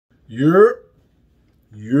Yerp,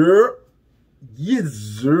 yerp, yes,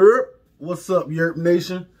 sir. What's up, Yerp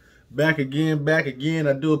Nation? Back again.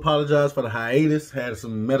 I do apologize for the hiatus. Had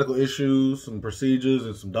some medical issues, some procedures,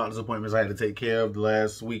 and some doctor's appointments I had to take care of the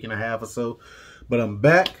last week and a half or so. But I'm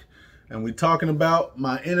back, and we're talking about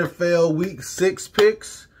my NFL Week 6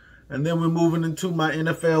 picks, and then we're moving into my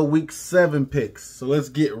NFL Week 7 picks. So let's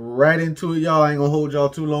get right into it, y'all. I ain't gonna hold y'all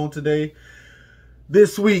too long today.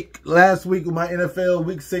 This week, last week with my NFL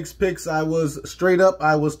Week 6 picks, I was straight up.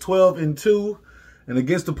 I was 12-2, and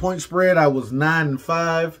against the point spread, I was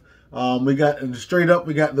 9-5. We got straight up.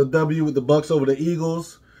 We got the W with the Bucks over the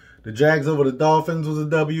Eagles, the Jags over the Dolphins was a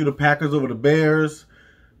W, the Packers over the Bears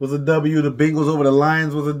was a W, the Bengals over the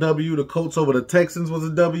Lions was a W, the Colts over the Texans was a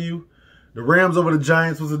W, the Rams over the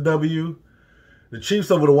Giants was a W, the Chiefs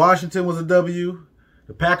over the Washington was a W,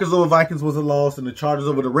 the Packers over Vikings was a loss, and the Chargers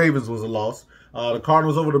over the Ravens was a loss. The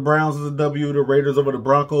Cardinals over the Browns was a W. The Raiders over the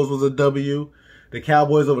Broncos was a W. The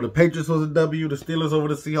Cowboys over the Patriots was a W. The Steelers over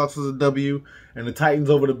the Seahawks was a W. And the Titans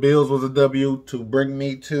over the Bills was a W, to bring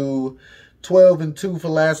me to 12-2 for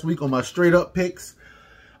last week on my straight up picks.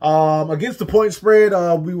 Against the point spread,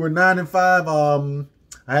 we were 9-5.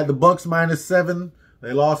 I had the Bucks -7.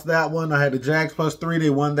 They lost that one. I had the Jags +3. They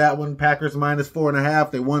won that one. Packers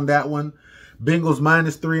 -4.5. They won that one. Bengals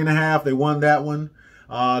 -3.5. They won that one.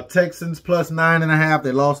 Texans +9.5.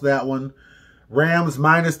 They lost that one. Rams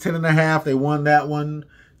 -10.5. They won that one.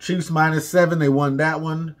 Chiefs -7. They won that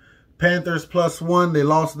one. Panthers +1. They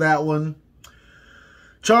lost that one.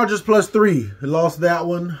 Chargers +3. They lost that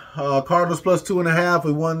one. Cardinals +2.5.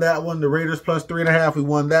 We won that one. The Raiders +3.5. We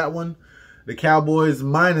won that one. The Cowboys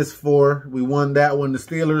 -4. We won that one. The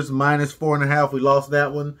Steelers -4.5. We lost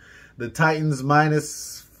that one. The Titans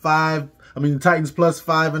 -5. The Titans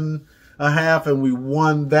 +5.5, and we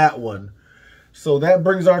won that one. So that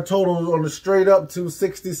brings our total on the straight up to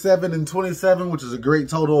 67-27, which is a great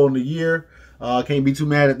total on the year. Can't be too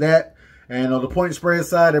mad at that. And on the point spread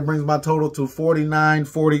side, it brings my total to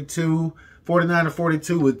 49-42.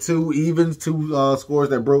 49-42 with two evens, two scores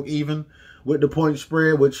that broke even with the point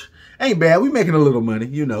spread, which ain't bad. We making a little money.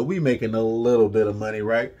 You know, we making a little bit of money,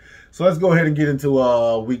 right? So let's go ahead and get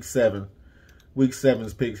into Week 7. Week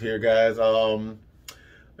 7's picks here, guys.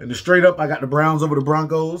 In the straight up, I got the Browns over the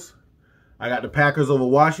Broncos. I got the Packers over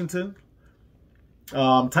Washington.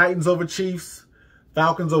 Titans over Chiefs.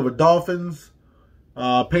 Falcons over Dolphins.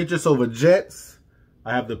 Patriots over Jets.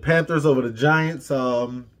 I have the Panthers over the Giants.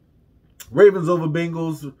 Ravens over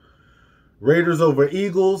Bengals. Raiders over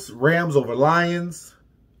Eagles. Rams over Lions.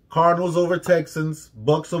 Cardinals over Texans.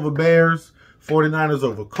 Bucks over Bears. 49ers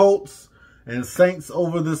over Colts. And Saints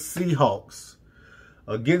over the Seahawks.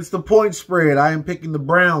 Against the point spread, I am picking the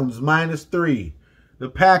Browns -3. The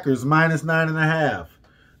Packers -9.5.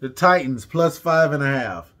 The Titans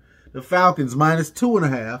 +5.5. The Falcons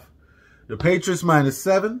 -2.5. The Patriots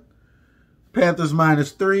 -7. Panthers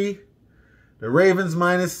 -3. The Ravens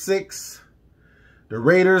 -6. The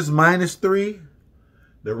Raiders -3.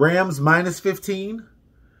 The Rams -15.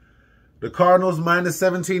 The Cardinals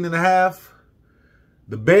 -17.5.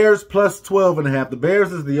 The Bears +12.5. The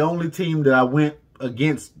Bears is the only team that I went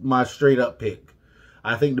against my straight up pick.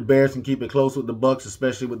 I think the Bears can keep it close with the Bucks,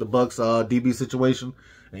 especially with the Bucks DB situation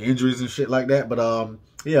and injuries and shit like that. But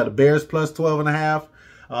yeah, the Bears +12.5,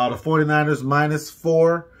 the 49ers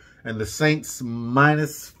 -4, and the Saints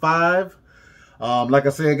 -5. Like I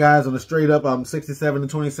said, guys, on the straight up, I'm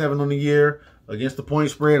 67-27 on the year. Against the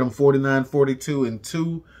point spread, I'm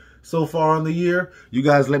 49-42-2 so far on the year. You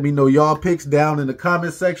guys let me know y'all picks down in the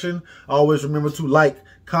comment section. Always remember to like,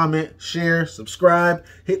 comment, share, subscribe.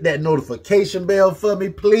 Hit that notification bell for me,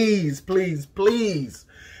 please, please, please.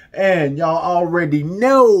 And y'all already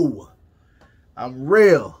know I'm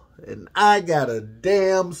real, and I got a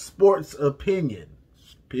damn sports opinion.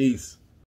 Peace.